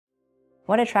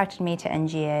What attracted me to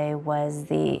NGA was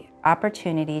the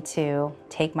opportunity to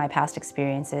take my past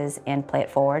experiences and play it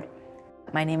forward.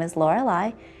 My name is Laura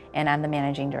Lai, and I'm the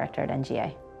Managing Director at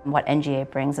NGA. What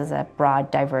NGA brings is a broad,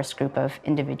 diverse group of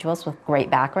individuals with great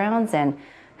backgrounds, and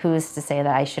who's to say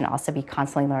that I shouldn't also be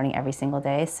constantly learning every single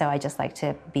day. So I just like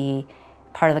to be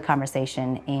part of the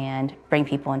conversation and bring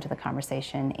people into the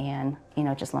conversation and,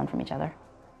 just learn from each other.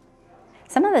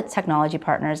 Some of the technology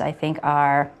partners I think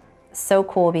are so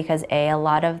cool because a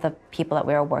lot of the people that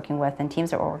we were working with and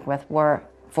teams that we were working with were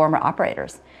former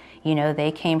operators.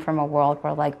 They came from a world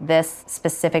where like this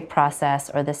specific process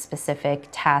or this specific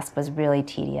task was really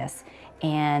tedious.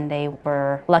 And they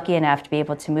were lucky enough to be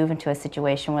able to move into a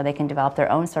situation where they can develop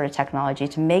their own sort of technology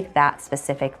to make that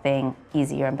specific thing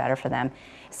easier and better for them.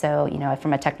 So,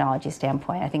 from a technology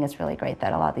standpoint, I think it's really great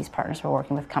that a lot of these partners we're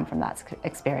working with come from that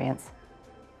experience.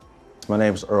 My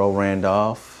name is Earl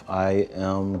Randolph. I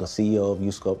am the CEO of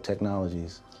Uscope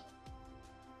Technologies.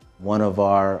 One of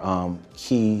our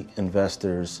key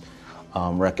investors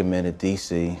recommended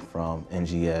DC from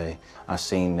NGA. I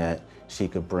seen that she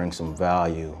could bring some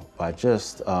value by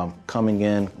just coming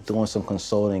in, doing some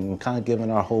consulting, and kind of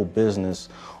giving our whole business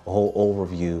a whole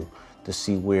overview to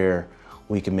see where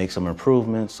we can make some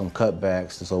improvements, some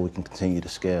cutbacks, so we can continue to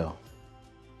scale.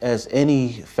 As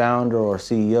any founder or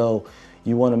CEO,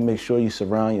 you want to make sure you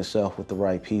surround yourself with the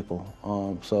right people.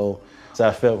 So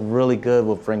I felt really good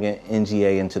with bringing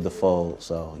NGA into the fold.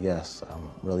 So yes, I'm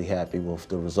really happy with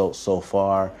the results so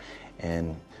far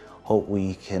and hope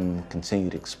we can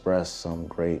continue to express some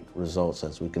great results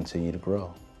as we continue to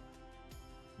grow.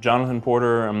 Jonathan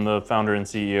Porter, I'm the founder and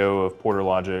CEO of Porter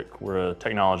Logic. We're a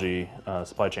technology,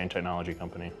 supply chain technology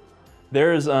company.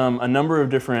 There's a number of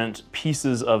different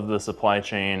pieces of the supply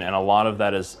chain, and a lot of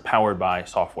that is powered by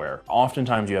software.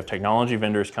 Oftentimes you have technology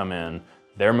vendors come in,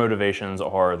 their motivations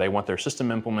are they want their system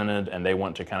implemented and they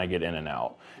want to kind of get in and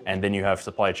out. And then you have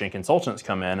supply chain consultants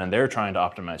come in and they're trying to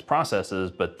optimize processes,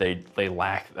 but they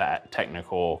lack that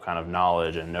technical kind of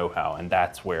knowledge and know-how. And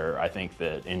that's where I think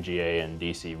that NGA and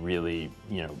DC really,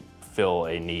 fill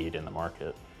a need in the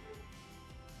market.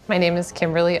 My name is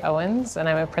Kimberly Owens, and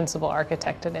I'm a principal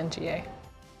architect at NGA.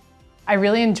 I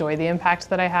really enjoy the impact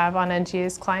that I have on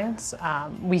NGA's clients.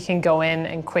 We can go in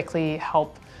and quickly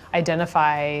help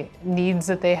identify needs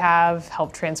that they have,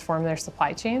 help transform their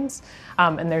supply chains,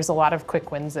 and there's a lot of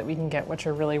quick wins that we can get, which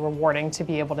are really rewarding to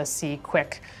be able to see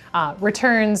quick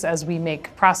returns as we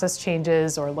make process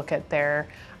changes or look at their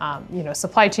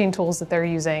supply chain tools that they're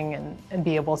using and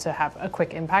be able to have a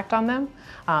quick impact on them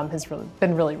has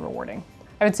been really rewarding.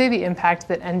 I would say the impact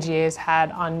that NGA has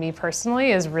had on me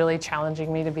personally is really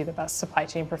challenging me to be the best supply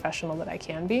chain professional that I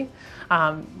can be.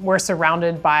 We're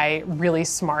surrounded by really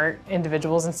smart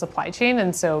individuals in supply chain,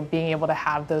 and so being able to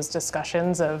have those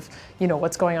discussions of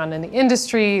what's going on in the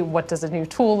industry, what does a new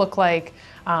tool look like,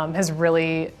 has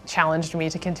really challenged me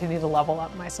to continue to level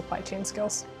up my supply chain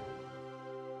skills.